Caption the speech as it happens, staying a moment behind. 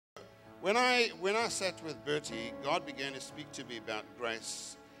When I sat with Bertie, God began to speak to me about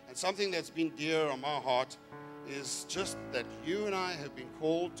grace. And something that's been dear on my heart is just that you and I have been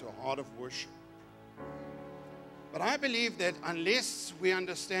called to a heart of worship. But I believe that unless we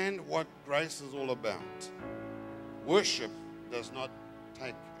understand what grace is all about, worship does not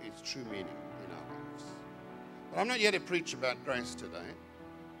take its true meaning in our lives. But I'm not here to preach about grace today.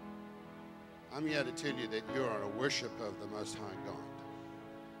 I'm here to tell you that you are a worshiper of the Most High God.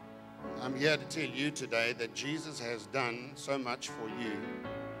 I'm here to tell you today that Jesus has done so much for you.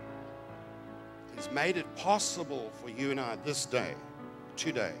 He's made it possible for you and I this day,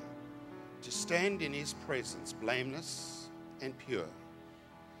 today, to stand in His presence blameless and pure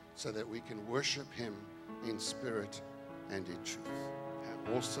so that we can worship Him in spirit and in truth.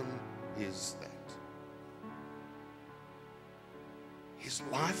 How awesome is that? His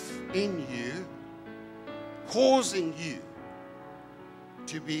life in you, causing you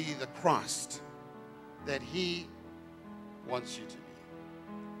to be the Christ that He wants you to be.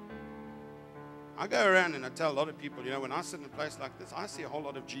 I go around and I tell a lot of people, when I sit in a place like this, I see a whole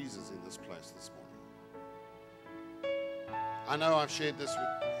lot of Jesus in this place this morning. I know I've shared this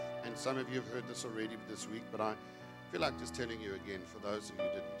with, and some of you have heard this already this week, but I feel like just telling you again for those of you who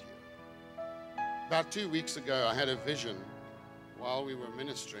didn't hear. About 2 weeks ago, I had a vision while we were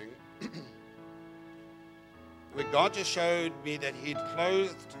ministering where God just showed me that He'd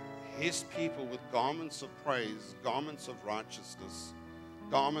clothed His people with garments of praise, garments of righteousness,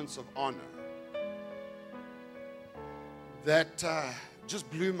 garments of honor. That just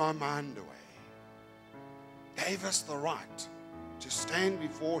blew my mind away. Gave us the right to stand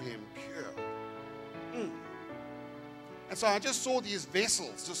before Him pure. And so I just saw these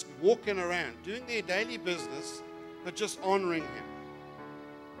vessels just walking around, doing their daily business, but just honoring Him.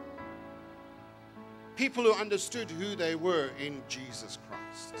 People who understood who they were in Jesus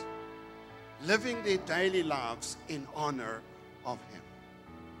Christ, living their daily lives in honor of Him.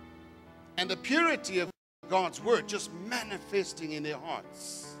 And the purity of God's word just manifesting in their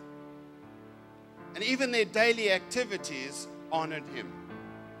hearts. And even their daily activities honored Him.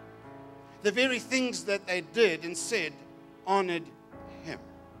 The very things that they did and said honored Him.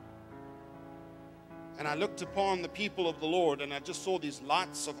 And I looked upon the people of the Lord and I just saw these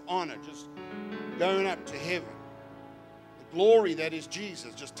lights of honor just going up to heaven. The glory that is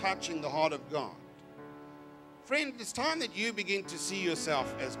Jesus just touching the heart of God. Friend, it's time that you begin to see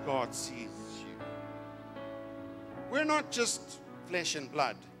yourself as God sees you. We're not just flesh and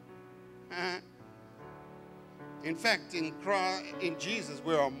blood. In fact, in Jesus,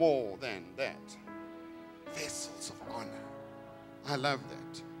 we are more than that. Vessels of honor. I love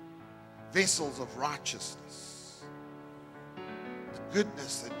that. Vessels of righteousness. The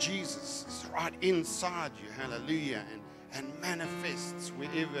goodness that Jesus is right inside you, hallelujah, and manifests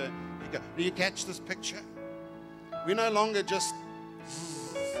wherever you go. Do you catch this picture? We're no longer just...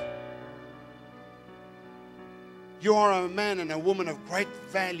 You are a man and a woman of great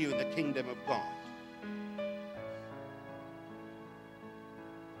value in the kingdom of God.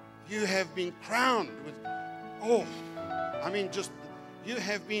 You have been crowned with, you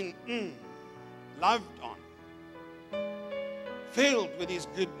have been loved on, filled with His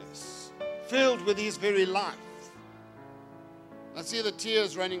goodness, filled with His very life. I see the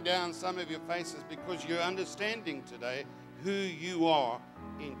tears running down some of your faces because you're understanding today who you are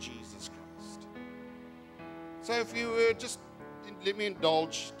in Jesus Christ. So if you were just, let me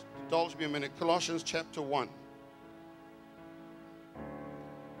indulge me a minute. Colossians chapter 1.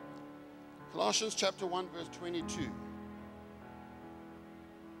 Colossians chapter 1 verse 22.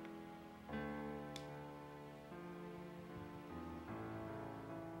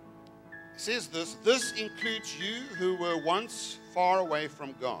 It says this includes you who were once far away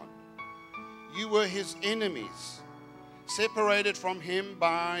from God. You were His enemies, separated from Him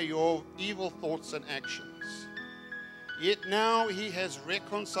by your evil thoughts and actions. Yet now He has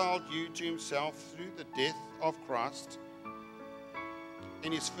reconciled you to Himself through the death of Christ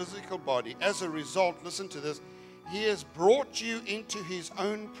in His physical body. As a result, listen to this, He has brought you into His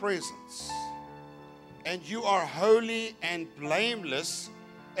own presence, and you are holy and blameless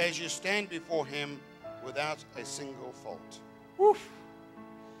as you stand before Him without a single fault. Woof.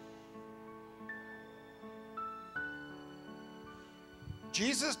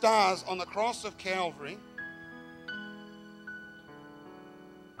 Jesus dies on the cross of Calvary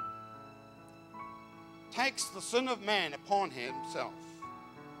takes the sin of man upon Himself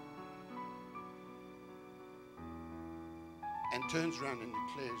and turns around and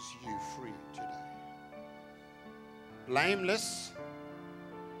declares you free today. Blameless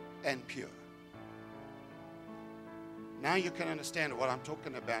and pure. Now you can understand what I'm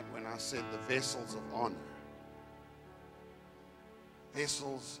talking about when I said the vessels of honor.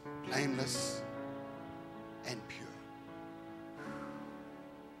 Vessels blameless and pure.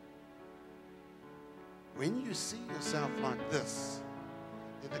 When you see yourself like this,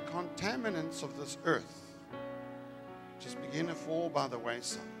 then the contaminants of this earth just begin to fall by the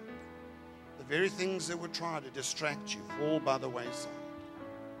wayside. The very things that would try to distract you fall by the wayside.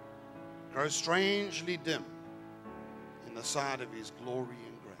 Grow strangely dim in the sight of His glory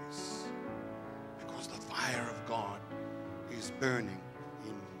and grace, because the fire of God is burning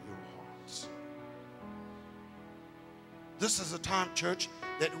in your hearts. This is a time, church,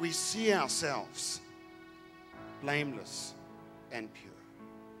 that we see ourselves blameless and pure.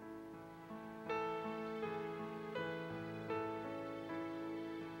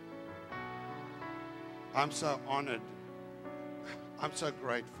 I'm so honored. I'm so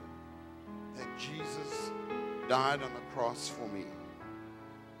grateful that Jesus died on the cross for me.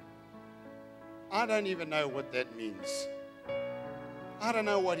 I don't even know what that means. I don't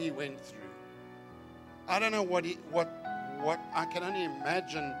know what He went through. I don't know what I can only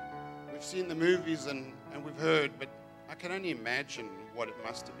imagine. We've seen the movies and we've heard, but I can only imagine what it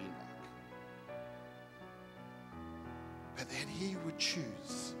must have been like. But that He would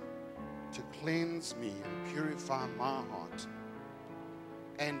choose to cleanse me and purify my heart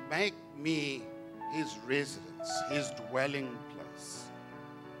and make me His residence, His dwelling place.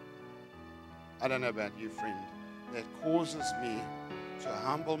 I don't know about you, friend. That causes me to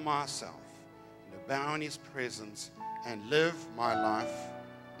humble myself and to bow in His presence and live my life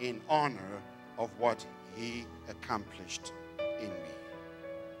in honor of what He accomplished in me.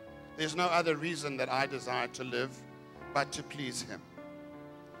 There's no other reason that I desire to live but to please Him.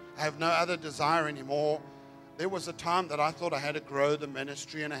 I have no other desire anymore. There was a time that I thought I had to grow the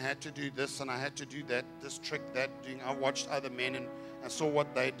ministry and I had to do this and I had to do that, this trick, that, doing. I watched other men and I saw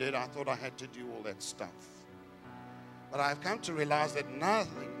what they did. I thought I had to do all that stuff. But I've come to realize that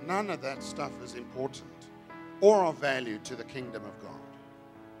none of that stuff is important or of value to the kingdom of God.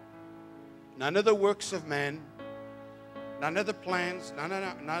 None of the works of man, none of the plans, none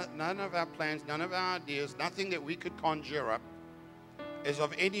of our plans, none of our ideas, nothing that we could conjure up is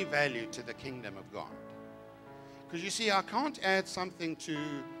of any value to the kingdom of God. Because you see, I can't add something to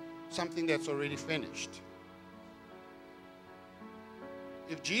something that's already finished.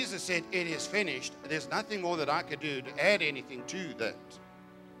 If Jesus said it is finished, there's nothing more that I could do to add anything to that.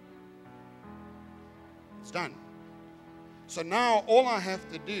 It's done. So now all I have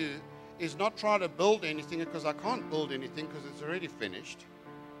to do is not try to build anything, because I can't build anything because it's already finished.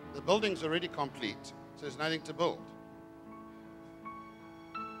 The building's already complete, so there's nothing to build.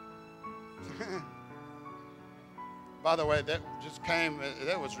 By the way, that just came,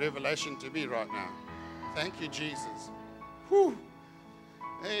 that was revelation to me right now. Thank you, Jesus. Whew.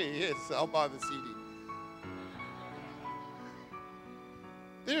 Hey, yes, I'll buy the CD.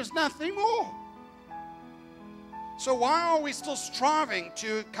 There's nothing more. So why are we still striving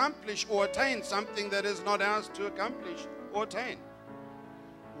to accomplish or attain something that is not ours to accomplish or attain?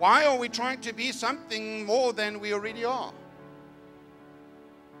 Why are we trying to be something more than we already are?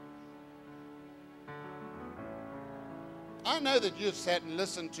 I know that you've sat and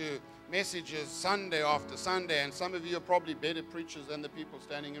listened to messages Sunday after Sunday, and some of you are probably better preachers than the people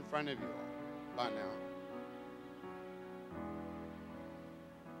standing in front of you are by now.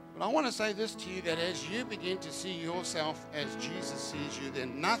 But I want to say this to you, that as you begin to see yourself as Jesus sees you,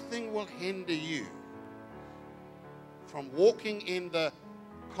 then nothing will hinder you from walking in the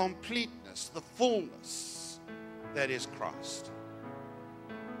completeness, the fullness that is Christ.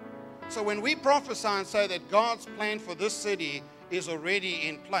 So when we prophesy and say that God's plan for this city is already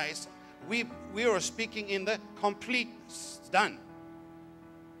in place, we are speaking in the completeness. It's done.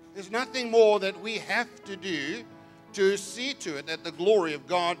 There's nothing more that we have to do to see to it that the glory of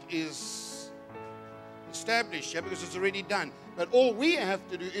God is established here, because it's already done. But all we have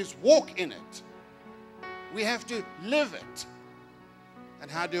to do is walk in it. We have to live it. And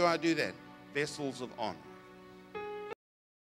how do I do that? Vessels of honor.